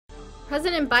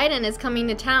President Biden is coming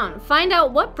to town. Find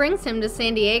out what brings him to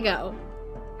San Diego.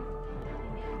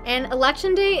 And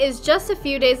Election Day is just a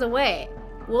few days away.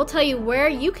 We'll tell you where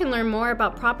you can learn more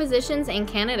about propositions and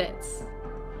candidates.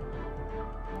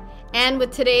 And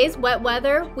with today's wet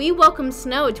weather, we welcome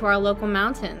snow to our local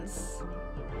mountains.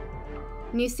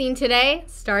 Newscene Today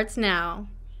starts now.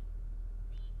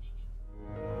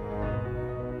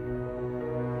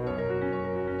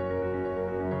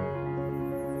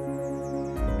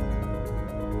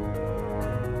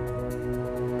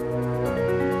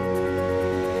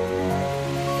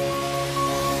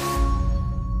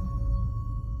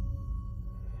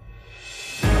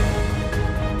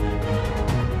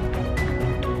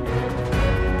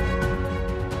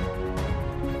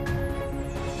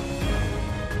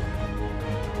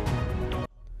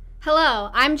 Hello,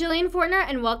 I'm Jillian Fortner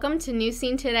and welcome to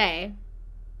Newscene Today.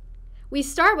 We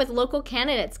start with local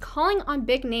candidates calling on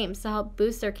big names to help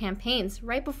boost their campaigns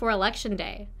right before Election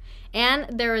Day.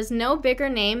 And there is no bigger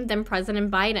name than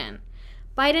President Biden.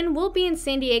 Biden will be in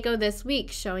San Diego this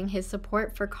week showing his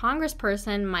support for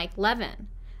Congressperson Mike Levin.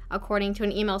 According to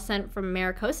an email sent from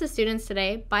Maricopa students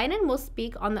today, Biden will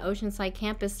speak on the Oceanside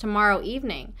campus tomorrow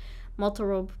evening.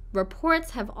 Multiple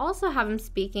reports have also had him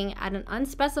speaking at an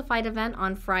unspecified event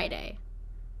on Friday.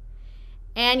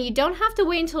 And you don't have to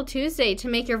wait until Tuesday to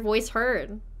make your voice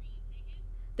heard.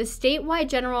 The statewide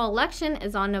general election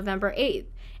is on November 8th,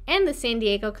 and the San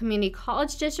Diego Community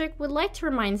College District would like to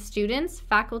remind students,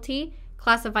 faculty,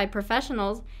 classified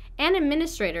professionals, and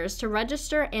administrators to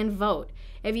register and vote.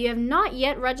 If you have not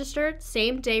yet registered,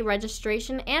 same-day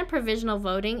registration and provisional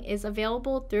voting is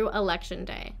available through Election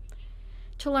Day.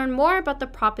 To learn more about the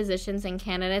propositions and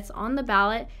candidates on the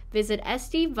ballot, visit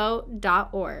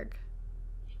sdvote.org.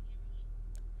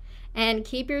 And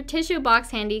keep your tissue box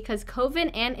handy because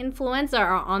COVID and influenza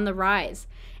are on the rise.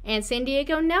 And San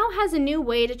Diego now has a new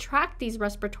way to track these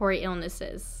respiratory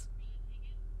illnesses.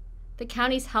 The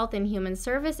county's Health and Human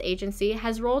Service Agency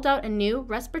has rolled out a new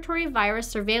respiratory virus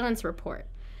surveillance report.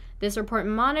 This report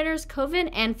monitors COVID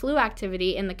and flu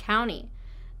activity in the county.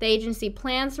 The agency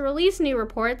plans to release new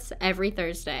reports every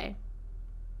Thursday.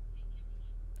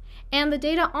 And the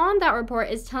data on that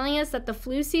report is telling us that the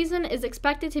flu season is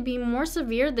expected to be more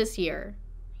severe this year.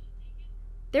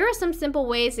 There are some simple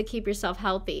ways to keep yourself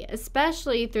healthy,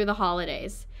 especially through the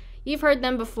holidays. You've heard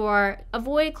them before.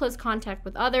 Avoid close contact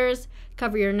with others,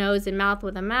 cover your nose and mouth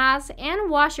with a mask, and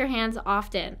wash your hands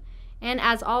often. And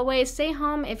as always, stay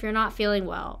home if you're not feeling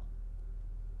well.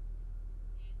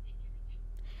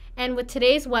 And with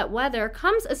today's wet weather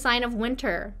comes a sign of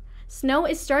winter. Snow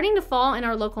is starting to fall in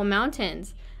our local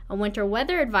mountains. A winter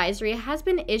weather advisory has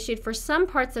been issued for some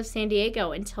parts of San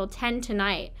Diego until 10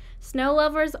 tonight. Snow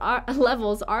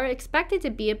levels are expected to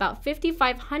be about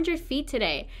 5,500 feet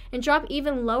today and drop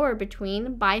even lower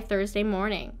by Thursday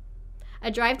morning.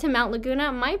 A drive to Mount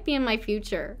Laguna might be in my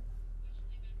future.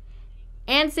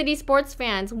 And city sports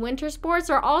fans, winter sports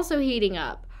are also heating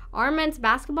up. Our men's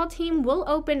basketball team will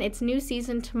open its new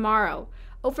season tomorrow.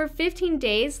 Over 15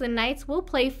 days, the Knights will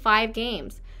play 5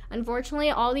 games. Unfortunately,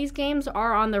 all these games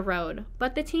are on the road,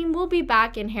 but the team will be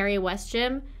back in Harry West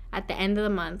Gym at the end of the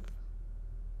month.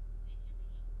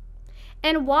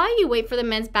 And while you wait for the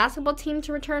men's basketball team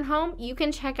to return home, you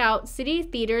can check out City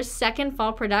Theater's second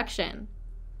fall production.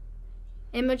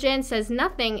 Imogen Says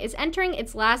Nothing is entering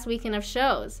its last weekend of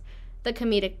shows. The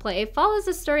comedic play follows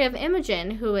the story of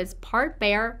Imogen, who is part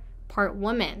bear, part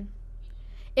woman.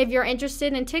 If you're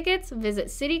interested in tickets, visit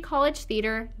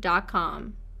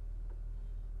citycollegetheater.com.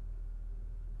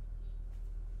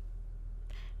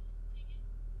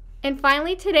 And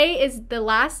finally, today is the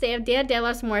last day of Dia de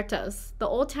los Muertos. The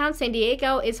Old Town San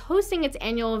Diego is hosting its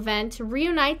annual event to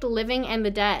reunite the living and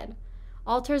the dead.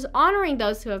 Altars honoring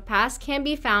those who have passed can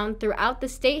be found throughout the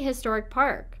State Historic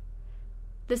Park.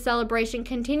 The celebration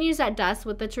continues at dusk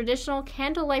with the traditional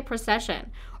candlelight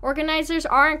procession. Organizers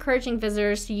are encouraging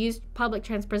visitors to use public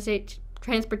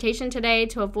transportation today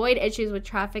to avoid issues with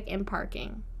traffic and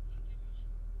parking.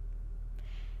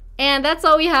 And that's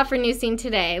all we have for Newscene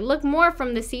today. Look more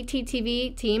from the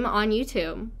CTTV team on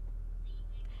YouTube.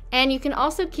 And you can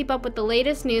also keep up with the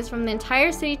latest news from the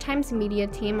entire City Times media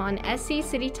team on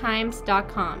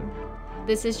sccitytimes.com.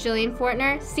 This is Jillian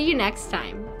Fortner. See you next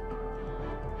time.